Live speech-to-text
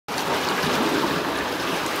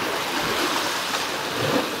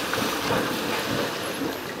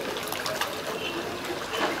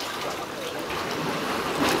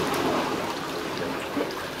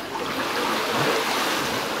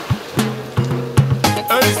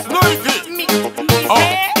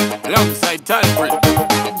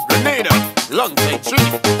alongside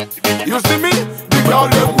Trinidad. You see me? The girl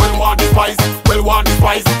them well want the spice, well want the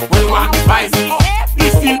spice, well want the spice.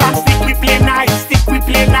 This steelband stick we play nice, stick we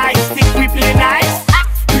play nice, stick we play nice.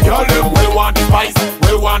 The girl them well want the spice,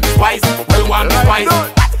 well want the spice, well want the spice.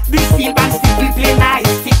 This steelband stick we play nice,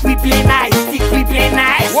 stick we play nice, stick we play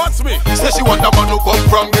nice. What's me? Say she want a man who come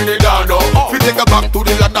from Grenada. We take her back to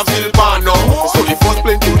the land of steelband. So the first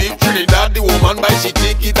plane to leave Trinidad, the woman buy she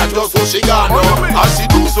take it and just so she gone. As she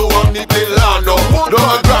do so on the plane land. Don't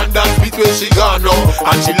her granddad spit where she gone.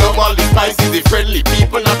 And she love all the spices, the friendly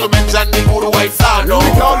people, not to mention the good white sand. The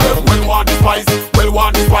girl them well want the spice, well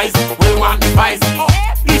want the spice, well want the spice.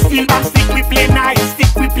 This steelband stick we play nice,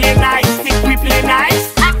 stick we play nice, stick we play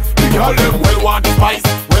nice. The girl them well want the spice,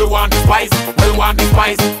 well want the spice, well want the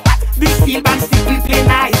spice. This steelband stick we play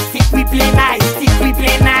nice, stick we play nice, stick we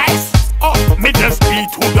play nice. Oh, me just be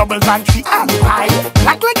 2 doubles and 3 and why?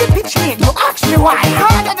 Like a pitch me, you ask me why.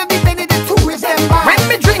 Harder than the penny the two is them by. When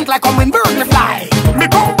me drink like I'm in burn the fly. Me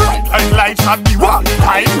come bright like lights at the one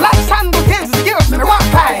time. Like sandwiches, the girls me rock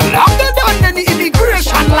time. Longer than the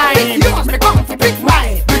immigration line. Yours me come to pick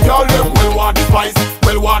mine. The girl them well want the spice,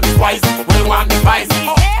 well want the spice, well want the spice.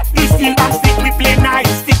 This steelband stick we play nice,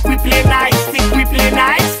 stick we play nice, stick we play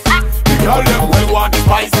nice. The girl them well want the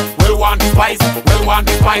spice, well want the spice, well want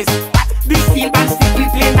the spice. This steelband stick we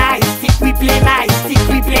play nice, stick we play nice, stick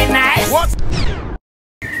we play nice. What?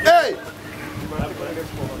 Hey!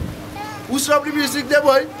 Who stop the music there,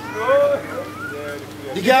 boy?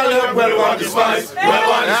 The girl them well want the spice, well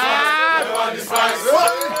want the spice, well want the spice.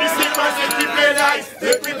 The steelband stick we play nice,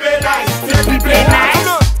 stick we play nice, stick we play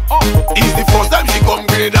nice. It's the first time she come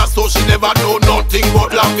Grenada, so she never know nothing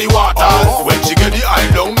but Lammy waters. When she get the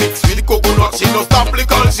oil down mixed with the coconut, she no stop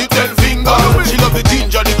lick all she 10 fingers. She love the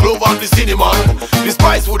ginger, the clove and the cinnamon, the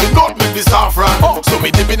spice with the nutmeg, the saffron. So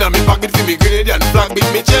me dip in and me pocket for me Grenadian flag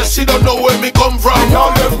beat me chest, she don't know where me come from. The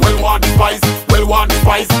girl them well want the spice, well want the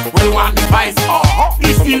spice, well want the spice.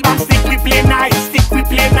 This steelband stick we play nice, stick we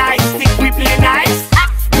play nice, stick we play nice.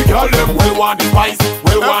 The girl them well want the spice,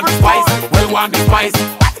 well want the spice, well want the spice.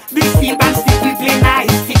 This steelband stick we play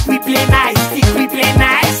nice, stick we play nice, stick we play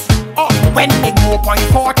nice. When me go point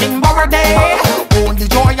 14 Borough Day, only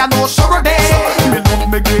joy and no sorrow day. Me love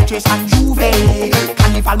me greatest and Juve,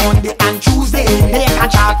 Carnival Monday and Tuesday. They can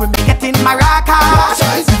chat when me get in Maracas,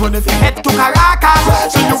 even if you head to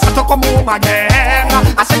Caracas. So you got to come home again,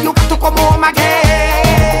 I say you got to come home again.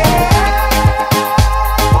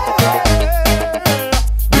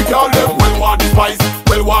 The girl them well want the spice,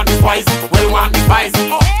 well want the spice, well want the spice.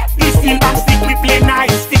 This steelband stick we play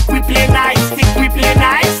nice, stick we play nice, stick we play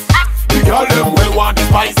nice. The girl them well want the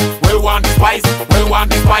spice, well want the spice, well want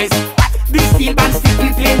the spice. This steelband stick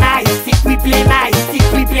we play nice, stick we play nice,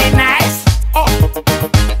 stick we play nice.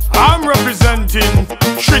 I'm representing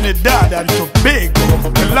Trinidad and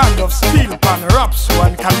Tobago, the land of steel pan, rapso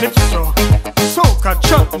and calypso, soca,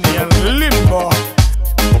 chutney and limbo.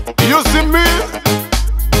 You see me?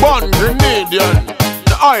 Born Grenadian,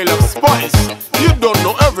 the Isle of Spice. You don't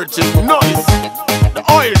know everything nice. The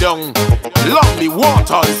oil down, long the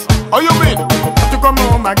waters. How you mean? To come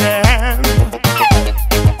home again.